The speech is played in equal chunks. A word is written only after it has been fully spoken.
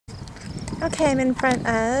Okay, I'm in front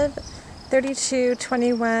of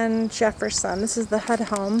 3221 Jefferson. This is the HUD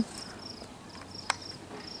home.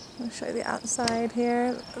 I'll show you the outside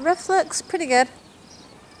here. The roof looks pretty good.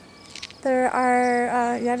 There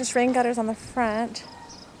are, just rain gutters on the front.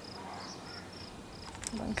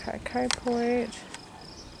 One car carport.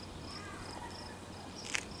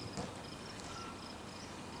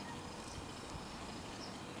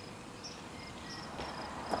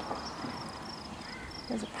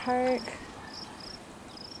 There's a park.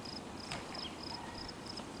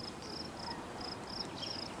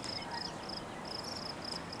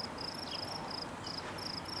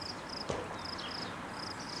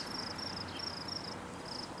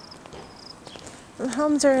 The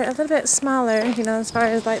homes are a little bit smaller, you know, as far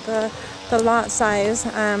as like the lot size.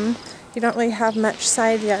 You don't really have much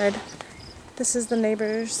side yard. This is the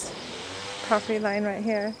neighbor's property line right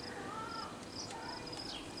here.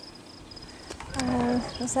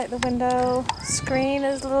 Looks like the window screen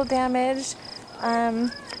is a little damaged.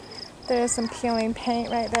 There's some peeling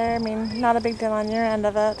paint right there. I mean, not a big deal on your end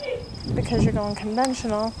of it because you're going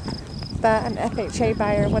conventional, but an FHA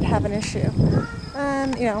buyer would have an issue.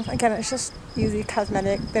 You know, again, it's just easy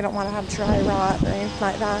cosmetic. They don't want to have dry rot or anything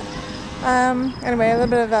like that. Anyway, a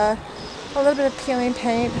little bit of peeling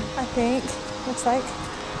paint, I think, looks like,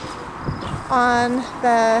 on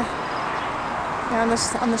the on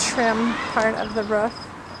the trim part of the roof.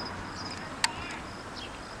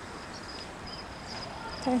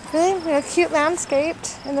 Okay, we have cute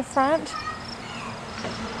landscaped in the front.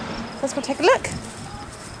 Let's go take a look.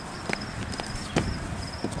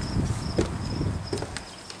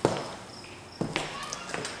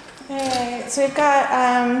 Okay, so we've got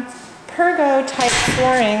Pergo type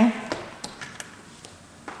flooring.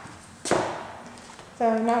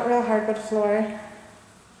 So not real hardwood floor.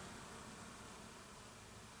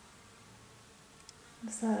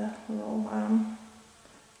 It's a little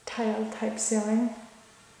tile type ceiling.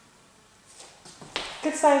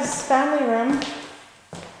 Good sized family room.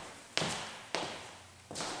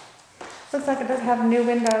 Looks like it does have new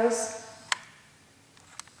windows.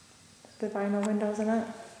 The vinyl windows in it.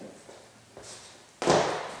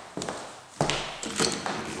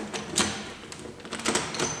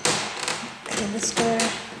 Okay, this door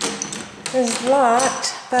is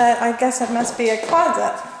locked, but I guess it must be a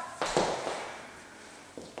closet.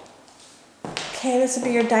 Okay, this would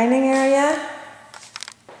be your dining area.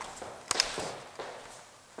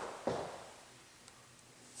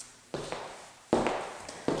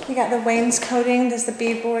 You got the wainscoting, there's the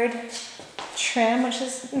beadboard trim, which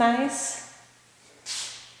is nice.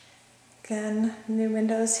 Again, new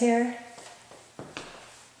windows here.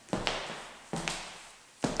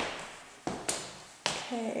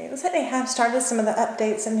 Okay, looks like they have started some of the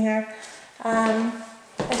updates in here.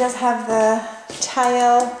 It does have the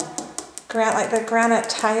tile, like the granite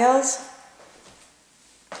tiles.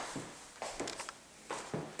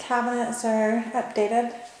 Cabinets are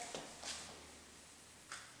updated.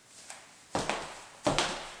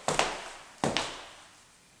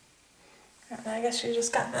 I guess you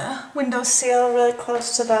just got the window seal really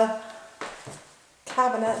close to the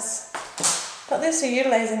cabinets. But at least you're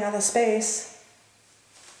utilizing all the space.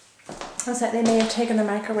 Looks like they may have taken the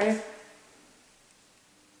microwave.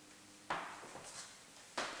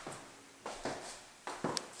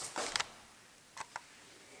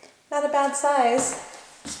 Not a bad size.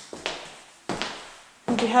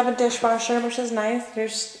 You do have a dishwasher, which is nice.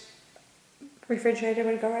 There's refrigerator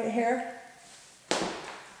would go right here.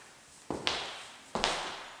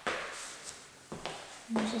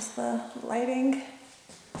 There's just the lighting.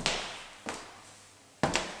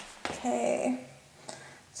 Okay,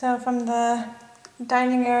 so from the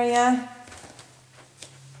dining area,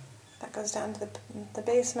 that goes down to the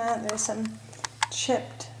basement. There's some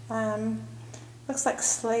chipped, looks like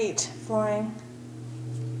slate flooring.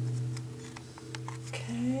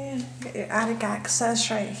 Okay, get your attic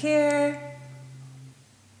access right here.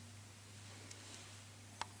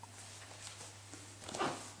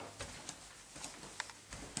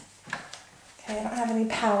 I don't have any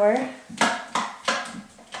power,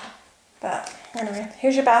 but anyway,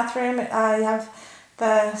 here's your bathroom. You have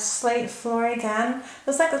the slate floor again.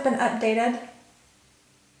 Looks like it's been updated.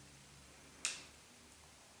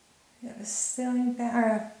 You have a ceiling vent,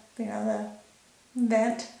 or the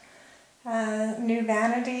vent, new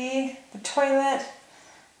vanity, the toilet.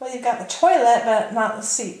 Well, you've got the toilet, but not the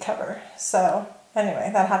seat cover. So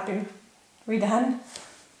anyway, that'll have to be redone.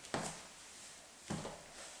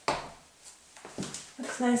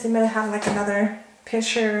 Looks nice. They might have like another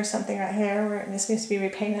picture or something right here where it just needs to be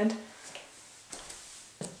repainted.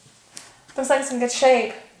 Looks like it's in good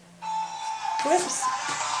shape. Whoops.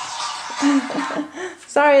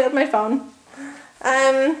 Sorry, that's my phone.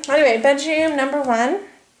 Anyway, bedroom number 1.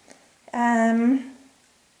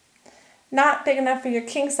 Not big enough for your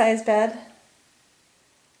king size bed,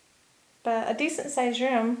 but a decent sized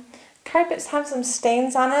room. Carpets have some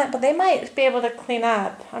stains on it, but they might be able to clean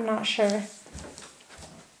up. I'm not sure.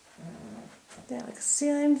 They have like a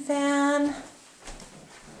ceiling fan.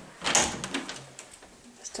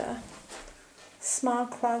 Just a small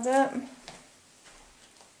closet.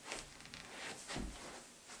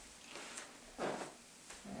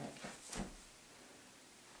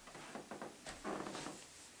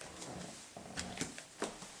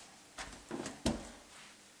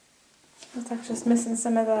 Looks like just missing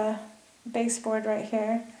some of the baseboard right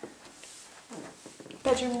here.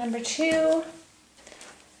 Bedroom number 2.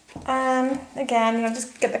 Again,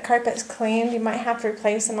 just get the carpets cleaned. You might have to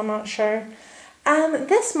replace them, I'm not sure.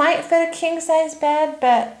 This might fit a king size bed,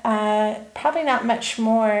 but probably not much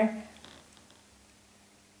more.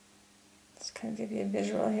 Just kind of give you a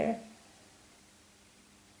visual here.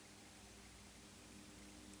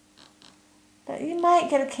 But you might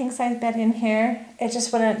get a king size bed in here. It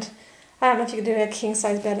just wouldn't, I don't know if you could do a king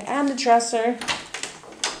size bed and a dresser.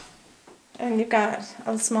 And you've got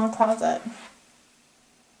a small closet.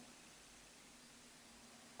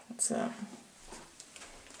 So,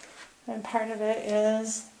 and part of it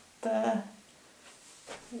is the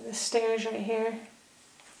stairs right here.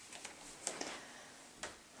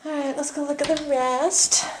 Alright, let's go look at the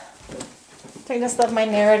rest. I just love my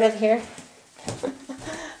narrative here.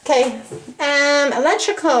 Okay,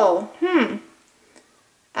 electrical.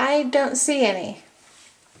 I don't see any.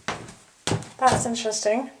 That's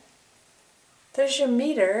interesting. There's your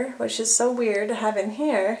meter, which is so weird to have in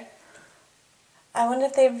here. I wonder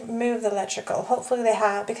if they've moved the electrical. Hopefully they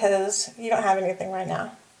have, because you don't have anything right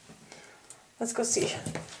now. Let's go see.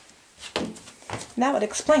 That would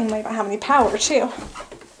explain why you don't have any power too.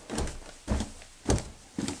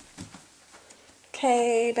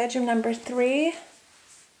 Okay, bedroom number 3.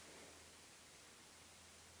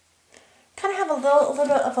 Kind of have a little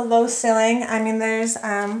bit of a low ceiling. I mean, there's,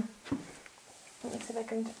 let me see if I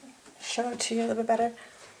can show it to you a little bit better.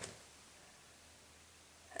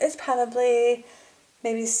 It's probably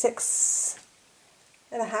maybe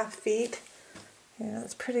 6.5 feet. You know,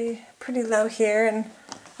 it's pretty low here, and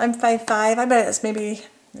I'm 5'5". I bet it's maybe,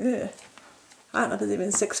 I don't know if it's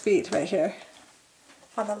even 6 feet right here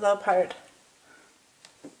on the low part.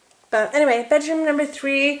 But anyway, bedroom number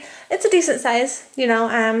 3, it's a decent size, you know,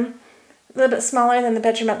 a little bit smaller than the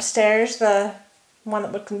bedroom upstairs, the one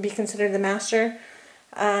that would be considered the master.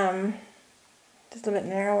 Just a little bit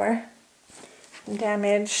narrower.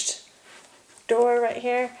 Damaged door right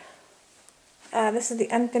here. This is the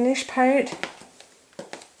unfinished part.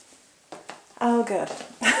 Oh, good.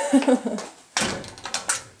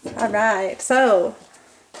 Alright, so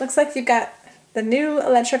looks like you've got the new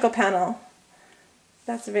electrical panel.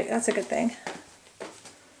 That's a good thing.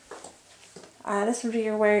 This would be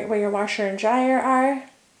where your washer and dryer are.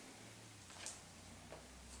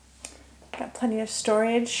 Got plenty of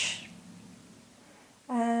storage.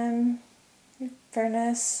 Your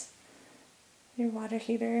furnace, your water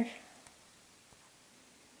heater.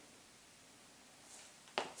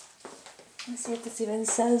 Let's see if this even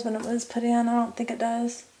says when it was put in. I don't think it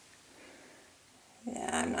does. Yeah,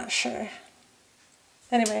 I'm not sure.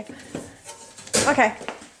 Anyway, okay.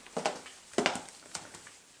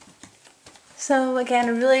 So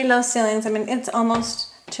again, really low ceilings. I mean, it's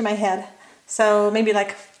almost to my head. So maybe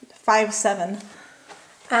like 5'7".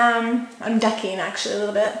 I'm ducking actually a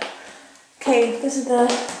little bit. Okay, this is the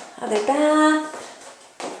other bath.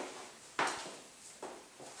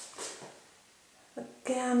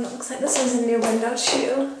 Again, it looks like this is a new window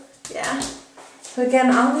too. Yeah. So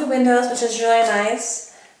again, all new windows, which is really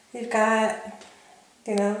nice. You've got,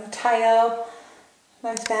 you know, tile,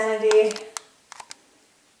 nice vanity,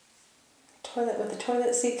 toilet with the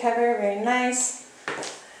toilet seat cover, very nice.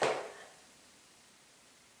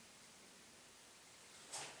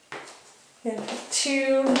 You have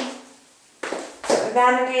 2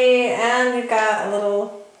 vanity, and you've got a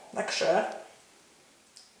little extra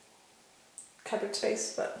cupboard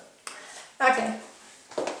space, but okay.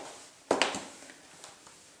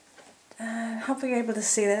 Hopefully you're able to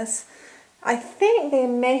see this. I think they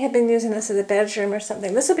may have been using this as a bedroom or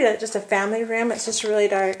something. This would be like just a family room. It's just really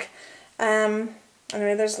dark. Anyway,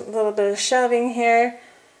 there's a little bit of shelving here.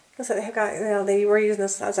 Looks like they've got, you know, they were using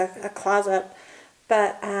this as a closet,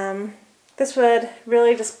 but this would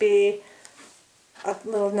really just be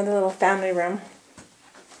another little family room.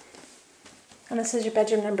 And this is your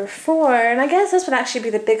bedroom number 4, and I guess this would actually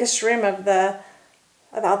be the biggest room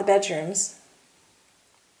of all the bedrooms.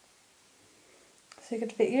 So you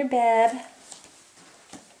could fit your bed.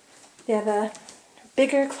 You have a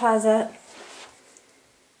bigger closet.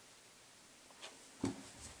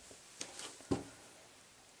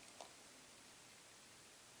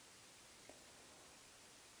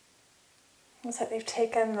 Looks like they've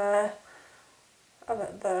taken the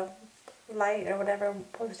light or whatever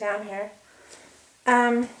was down here.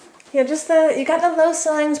 Yeah, you got the low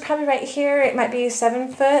ceilings probably right here. It might be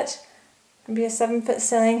 7 foot. It'd be a 7 foot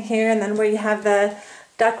ceiling here, and then where you have the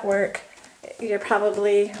ductwork, you're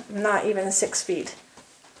probably not even 6 feet.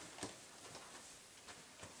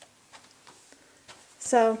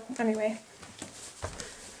 So anyway,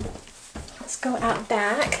 let's go out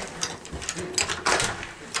back.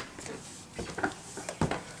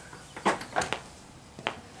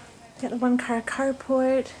 Got the 1-car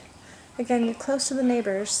carport. Again, you're close to the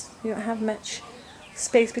neighbors. You don't have much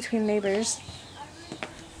space between neighbors.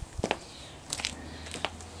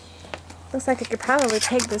 Looks like you could probably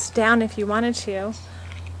take this down if you wanted to.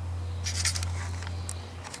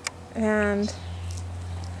 And,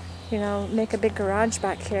 you know, make a big garage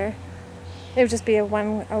back here. It would just be a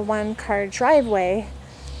one-car driveway,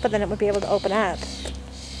 but then it would be able to open up.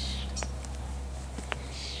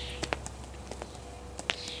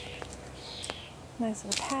 Nice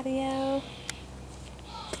little patio.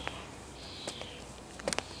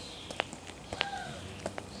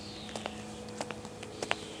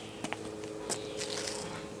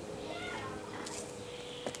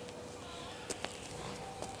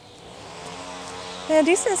 Yeah, a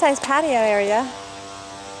decent sized patio area.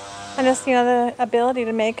 And just, you know, the ability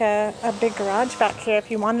to make a big garage back here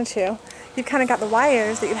if you wanted to. You've kind of got the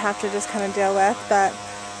wires that you'd have to just kind of deal with, but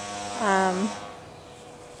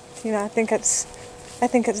you know, I think it's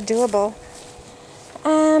doable.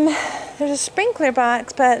 There's a sprinkler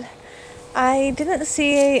box, but I didn't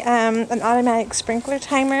see an automatic sprinkler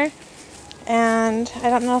timer, and I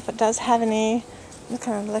don't know if it does have any. I'm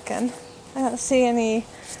kind of looking. I don't see any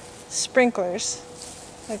sprinklers,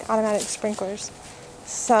 like automatic sprinklers.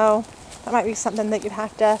 So that might be something that you'd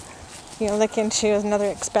have to, you know, look into as another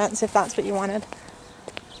expense if that's what you wanted.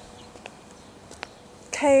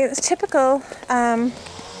 Okay, it's typical.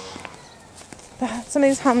 Some of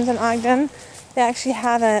these homes in Ogden, they actually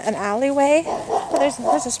have an alleyway. Oh,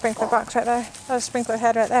 there's a sprinkler box right there. Oh, a sprinkler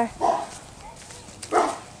head right there.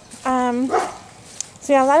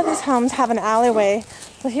 So yeah, a lot of these homes have an alleyway.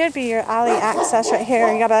 So here'd be your alley access right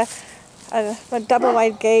here. You got a double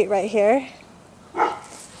wide gate right here.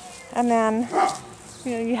 And then,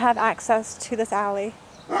 you know, you have access to this alley.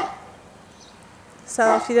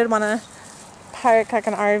 So if you did want to park like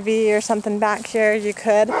an RV or something back here, you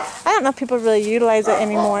could. I don't know if people really utilize it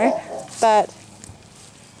anymore, but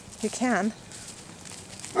you can.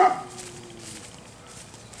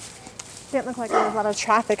 Didn't look like there was a lot of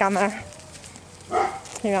traffic on there.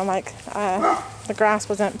 You know, like the grass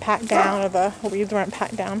wasn't packed down or the weeds weren't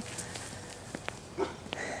packed down.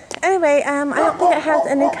 Anyway, I don't think it has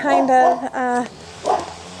any kind of,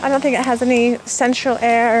 I don't think it has any central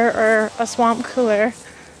air or a swamp cooler.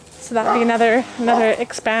 So that would be another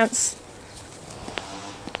expense.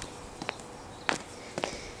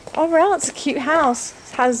 Overall, it's a cute house.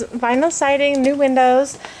 It has vinyl siding, new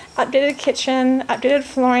windows, updated kitchen, updated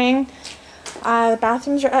flooring. The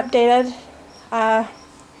bathrooms are updated.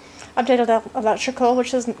 Updated electrical,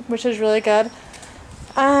 which is really good.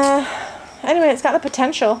 Anyway, it's got the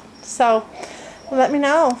potential. So let me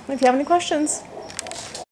know if you have any questions.